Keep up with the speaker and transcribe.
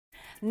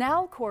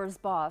Nalcor's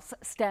boss,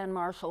 Stan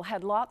Marshall,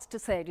 had lots to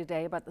say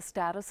today about the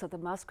status of the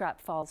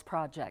Muskrat Falls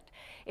project.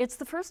 It's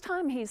the first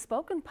time he's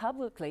spoken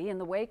publicly in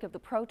the wake of the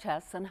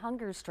protests and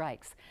hunger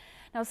strikes.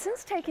 Now,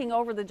 since taking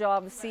over the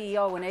job of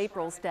CEO in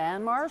April,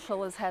 Stan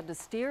Marshall has had to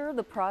steer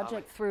the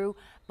project through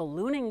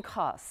ballooning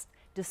costs,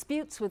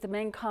 disputes with the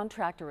main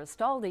contractor,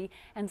 Astaldi,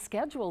 and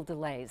schedule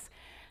delays.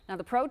 Now,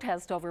 the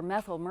protest over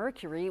methyl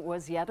mercury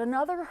was yet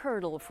another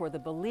hurdle for the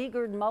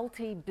beleaguered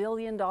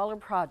multi-billion-dollar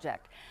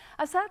project.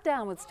 I sat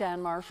down with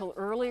Stan Marshall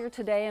earlier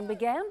today and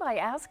began by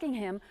asking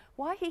him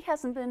why he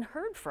hasn't been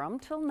heard from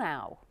till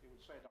now.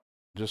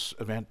 This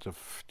event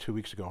of 2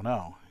 weeks ago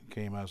now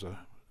came as a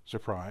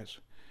surprise,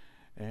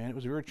 and it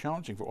was very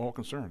challenging for all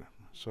concerned.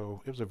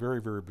 So it was a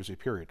very, very busy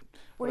period.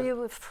 Were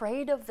you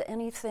afraid of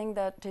anything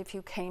that if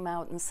you came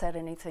out and said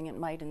anything, it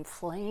might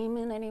inflame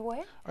in any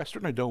way? I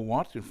certainly don't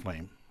want to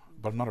inflame,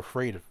 but I'm not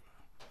afraid of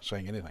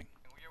saying anything.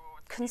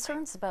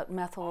 Concerns about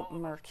methyl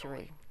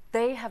mercury,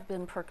 they have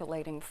been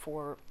percolating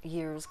for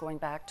years, going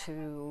back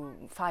to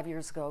 5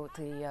 years ago at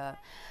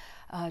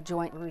the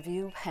Joint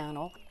Review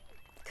Panel.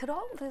 Could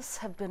all this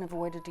have been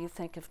avoided, do you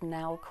think, if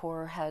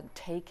Nalcor had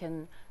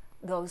taken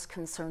those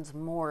concerns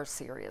more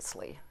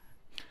seriously?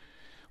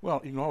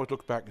 Well, you can always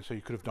look back and say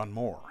you could have done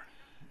more,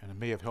 and it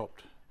may have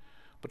helped.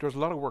 But there's a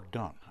lot of work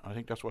done. I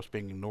think that's what's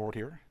being ignored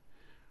here.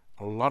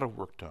 A lot of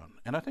work done.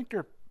 And I think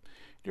there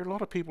are a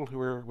lot of people who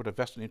are with a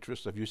vested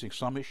interest of using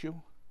some issue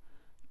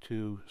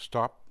to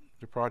stop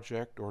the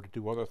project or to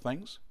do other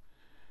things.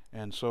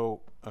 And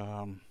so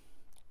I'm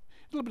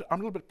a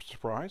little bit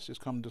surprised it's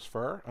come this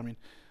far. I mean,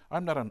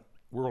 I'm not a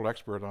world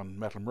expert on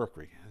methyl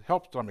mercury. It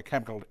helps that I'm a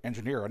chemical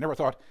engineer. I never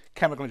thought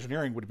chemical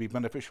engineering would be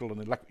beneficial in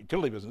the electric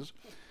utility business.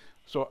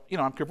 So, you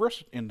know, I'm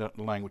conversant in the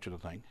language of the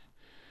thing.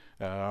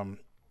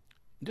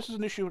 This is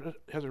an issue that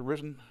has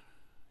arisen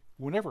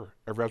whenever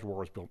a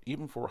reservoir is built,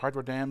 even for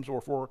hydro dams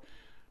or for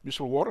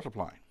municipal water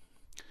supply.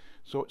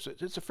 So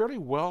it's a fairly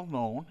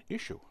well-known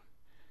issue.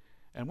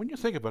 And when you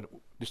think about it,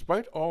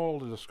 despite all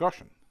the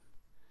discussion,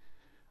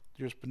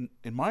 there's been,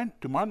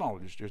 to my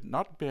knowledge, there's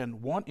not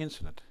been one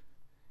incident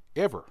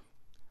ever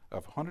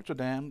of hundreds of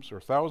dams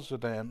or thousands of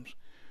dams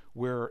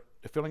where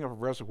the filling of a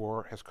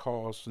reservoir has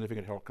caused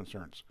significant health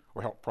concerns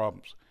or health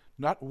problems.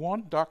 Not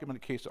one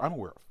documented case I'm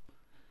aware of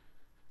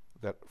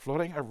that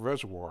flooding a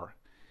reservoir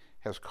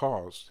has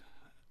caused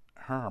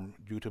harm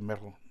due to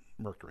methyl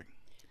mercury.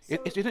 So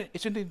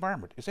it's in the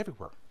environment. It's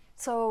everywhere.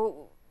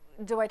 So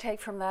do I take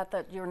from that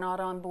that you're not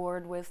on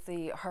board with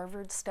the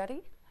Harvard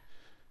study?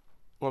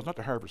 Well, it's not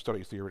the Harvard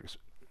study,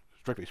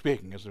 strictly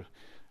speaking. It's a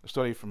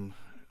study from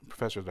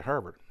professors at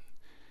Harvard.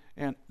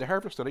 And the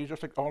Harvard study is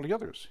just like all the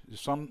others. There's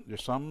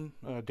some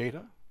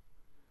data,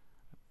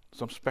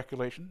 some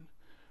speculation,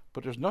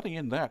 but there's nothing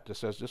in that that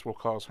says this will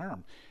cause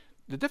harm.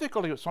 The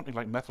difficulty with something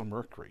like methyl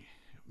mercury,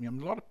 I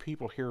mean, a lot of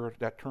people hear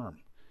that term,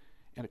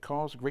 and it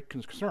causes great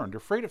concern. They're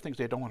afraid of things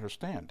they don't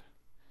understand.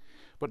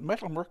 But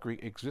methyl mercury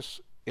exists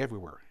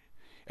everywhere.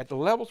 At the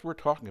levels we're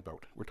talking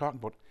about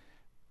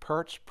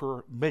parts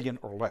per million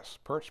or less,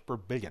 parts per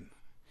billion.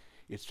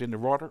 It's in the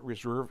water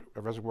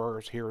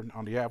reservoirs here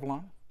on the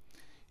Avalon.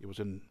 It was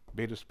in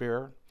Bay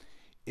d'Espoir.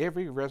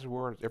 Every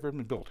reservoir that's ever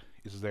been built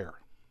is there.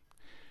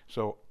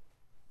 So,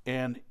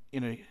 and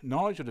in a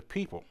knowledge of the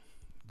people,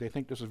 they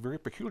think this is very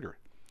peculiar.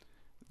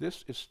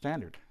 This is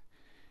standard.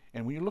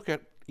 And when you look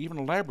at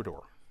even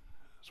Labrador,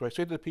 so I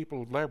say to the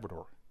people of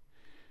Labrador,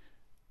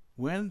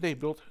 when they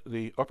built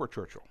the Upper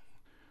Churchill,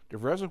 the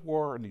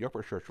reservoir in the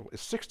Upper Churchill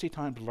is 60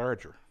 times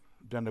larger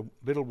than the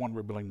little one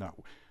we're building now.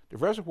 The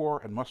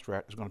reservoir at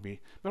Muskrat is going to be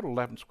about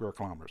 11 square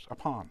kilometers, a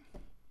pond.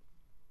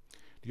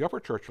 The Upper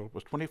Churchill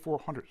was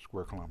 2,400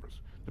 square kilometers,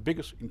 the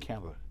biggest in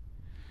Canada.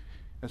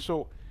 And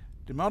so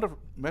the amount of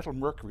methyl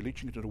mercury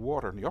leaching into the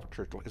water in the Upper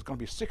Churchill is going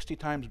to be 60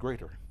 times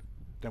greater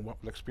than what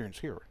we'll experience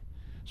here.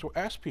 So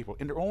ask people,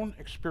 in their own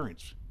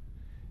experience,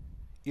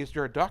 is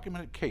there a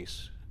documented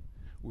case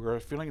where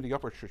filling the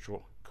Upper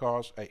Churchill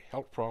caused a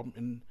health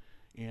problem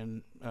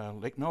in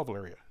Lake Melville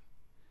area?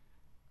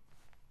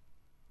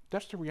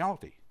 That's the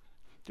reality.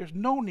 There's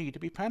no need to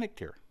be panicked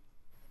here.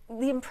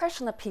 The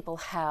impression that people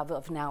have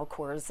of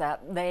Nalcor is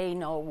that they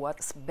know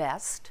what's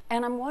best.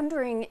 And I'm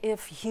wondering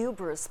if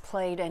hubris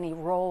played any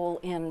role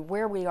in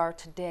where we are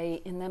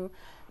today in them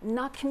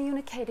not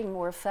communicating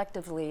more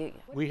effectively.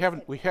 We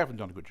haven't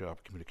done a good job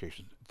of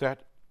communication.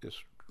 That is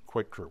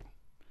quite true.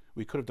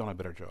 We could have done a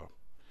better job.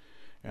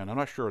 And I'm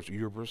not sure it's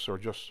hubris or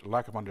just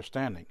lack of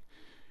understanding.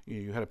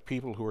 You had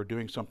people who were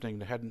doing something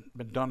that hadn't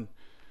been done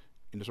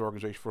in this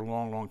organization for a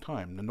long, long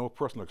time, and no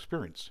personal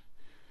experience.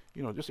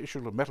 You know, this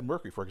issue of methyl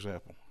mercury, for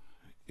example,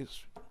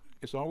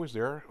 it's always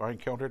there. I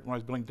encountered it when I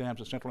was building dams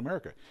in Central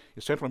America.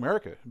 In Central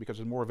America, because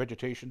there's more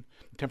vegetation,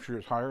 the temperature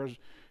is higher, you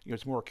know,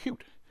 it's more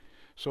acute.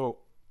 So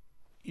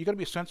you got to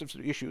be sensitive to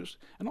the issues,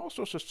 and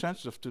also so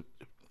sensitive to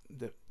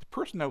the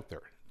person out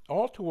there.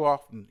 All too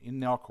often in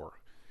Nalcor,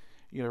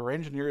 you know, our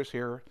engineers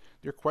here,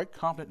 they're quite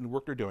competent in the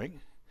work they're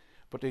doing,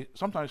 but they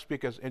sometimes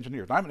speak as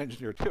engineers. I'm an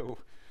engineer too,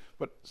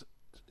 but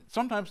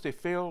sometimes they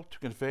fail to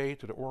convey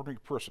to the ordinary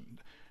person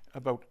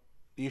about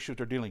the issues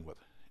they're dealing with.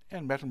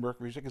 and metal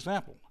mercury is an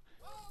example.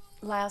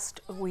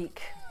 Last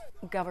week,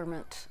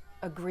 government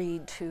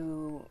agreed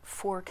to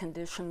 4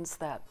 conditions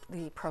that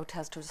the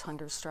protesters,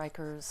 hunger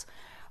strikers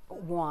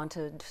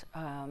wanted,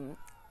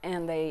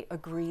 and they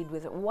agreed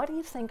with it. What do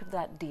you think of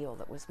that deal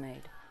that was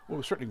made? Well,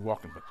 we certainly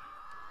welcomed it.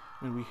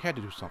 I mean, we had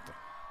to do something.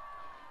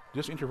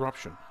 This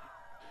interruption,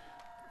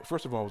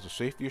 first of all, was a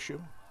safety issue.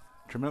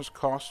 Tremendous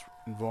costs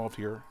involved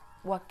here.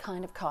 What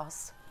kind of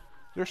costs?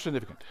 They're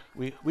significant.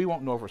 We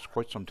won't know for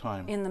quite some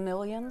time. In the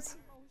millions?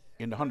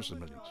 In the hundreds of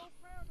millions.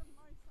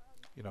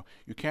 You know,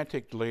 you can't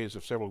take delays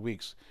of several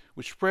weeks,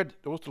 which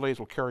those delays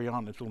will carry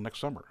on until next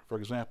summer. For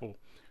example,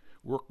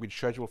 work we'd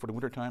scheduled for the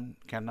wintertime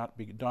cannot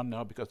be done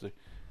now because the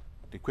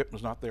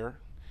equipment's not there.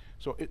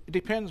 So it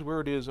depends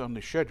where it is on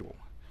the schedule.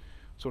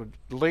 So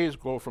delays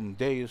go from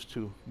days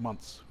to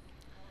months.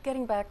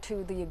 Getting back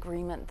to the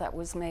agreement that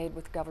was made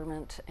with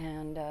government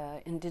and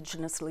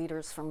Indigenous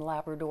leaders from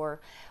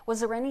Labrador, was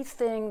there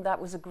anything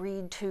that was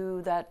agreed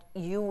to that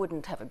you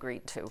wouldn't have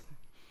agreed to?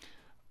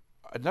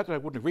 Not that I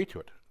wouldn't agree to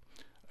it,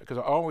 because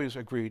I always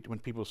agreed when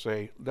people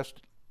say, let's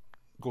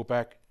go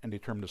back and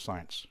determine the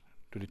science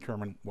to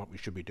determine what we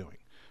should be doing.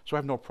 So I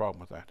have no problem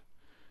with that.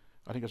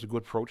 I think that's a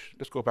good approach.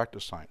 Let's go back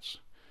to science.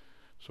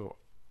 So,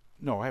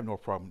 no, I have no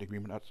problem with the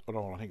agreement at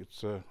all. I think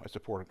I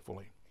support it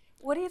fully.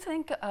 What do you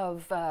think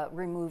of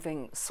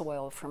removing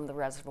soil from the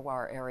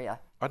reservoir area?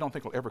 I don't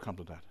think it'll ever come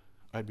to that.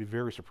 I'd be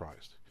very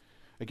surprised.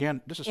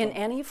 Again, this is in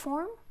any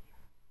form?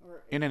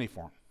 In any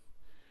form.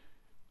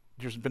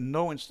 There's been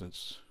no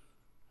instance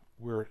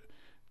where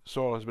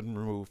soil has been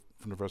removed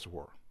from the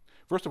reservoir.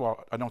 First of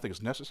all, I don't think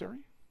it's necessary.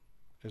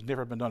 It's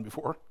never been done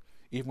before,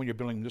 even when you're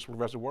building municipal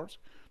reservoirs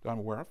that I'm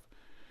aware of.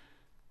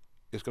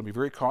 It's going to be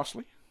very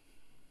costly,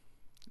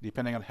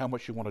 depending on how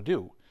much you want to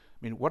do.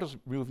 I mean, what does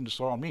removing the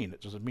soil mean?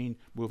 Does it mean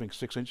moving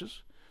 6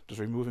 inches? Does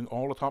it removing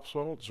all the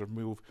topsoil? Does it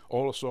remove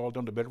all the soil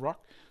down to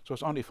bedrock? So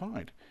it's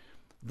undefined.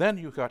 Then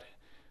you've got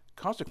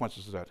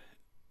consequences of that.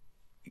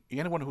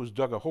 Anyone who's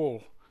dug a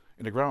hole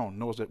in the ground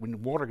knows that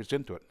when water gets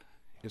into it,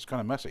 it's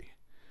kind of messy.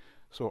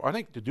 So I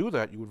think to do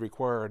that, you would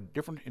require a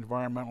different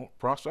environmental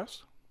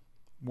process,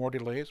 more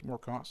delays, more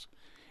costs,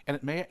 and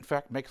it may in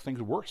fact make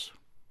things worse.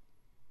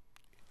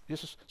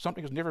 This is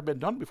something that's never been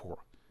done before,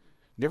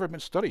 never been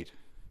studied.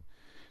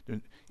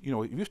 Then, you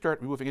know, if you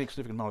start removing any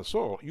significant amount of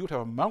soil, you would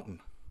have a mountain.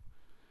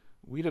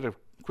 We did a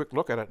quick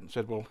look at it and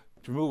said, well,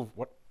 to remove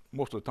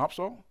most of the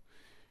topsoil,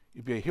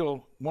 it'd be a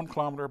hill 1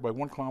 kilometer by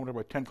 1 kilometer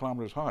by 10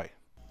 kilometers high.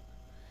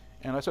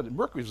 And I said, the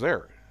mercury's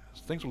there,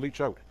 things will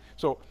leach out.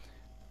 So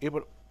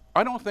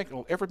I don't think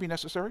it'll ever be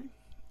necessary.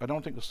 I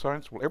don't think the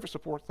science will ever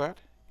support that.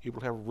 It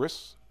will have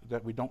risks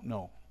that we don't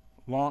know.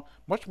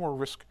 Much more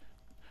risk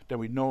than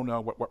we know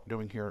now what we're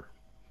doing here.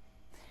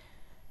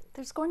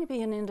 There's going to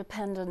be an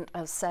independent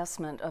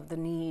assessment of the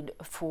need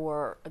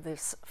for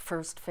this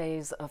first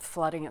phase of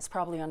flooding. It's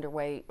probably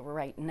underway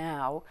right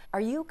now. Are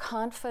you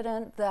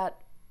confident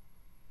that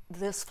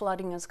this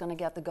flooding is going to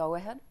get the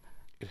go-ahead?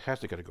 It has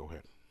to get a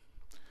go-ahead.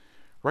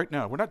 Right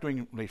now, we're not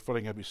doing any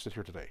flooding as we sit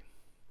here today.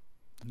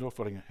 No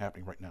flooding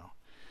happening right now.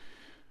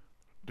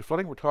 The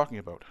flooding we're talking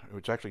about,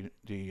 which actually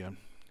the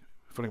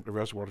filling up the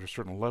reservoir to a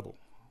certain level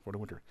for the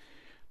winter,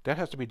 that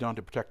has to be done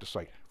to protect the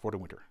site for the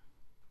winter.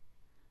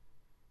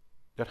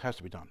 That has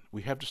to be done.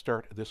 We have to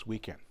start this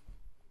weekend.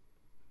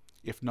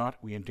 If not,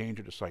 we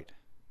endanger the site.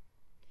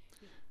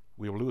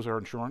 We will lose our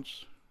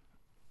insurance,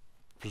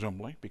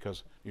 presumably,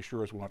 because the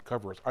insurers will not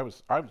cover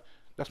us.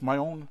 That's my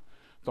own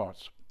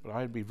thoughts, but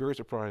I'd be very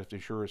surprised if the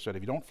insurers said,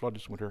 if you don't flood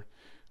this winter,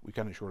 we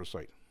can't insure the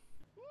site.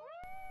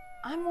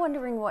 I'm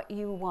wondering what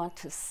you want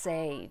to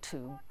say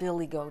to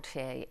Billy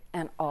Gauthier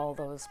and all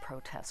those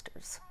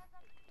protesters.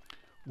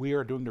 We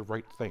are doing the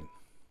right thing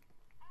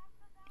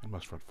in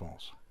Muskrat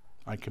Falls.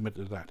 I'm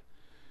committed to that.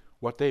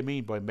 What they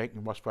mean by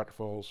making Muskrat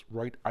Falls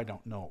right, I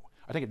don't know.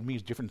 I think it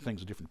means different things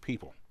to different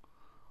people.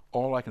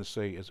 All I can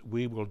say is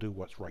we will do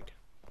what's right.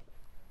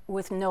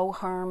 With no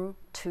harm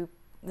to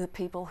the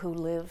people who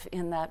live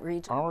in that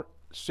region? Our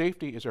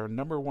safety is our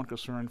 #1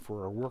 concern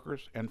for our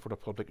workers and for the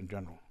public in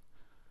general.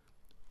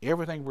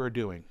 Everything we're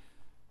doing,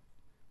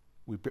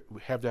 we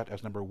have that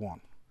as #1.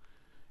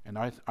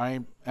 And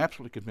I'm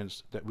absolutely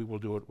convinced that we will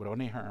do it without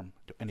any harm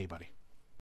to anybody.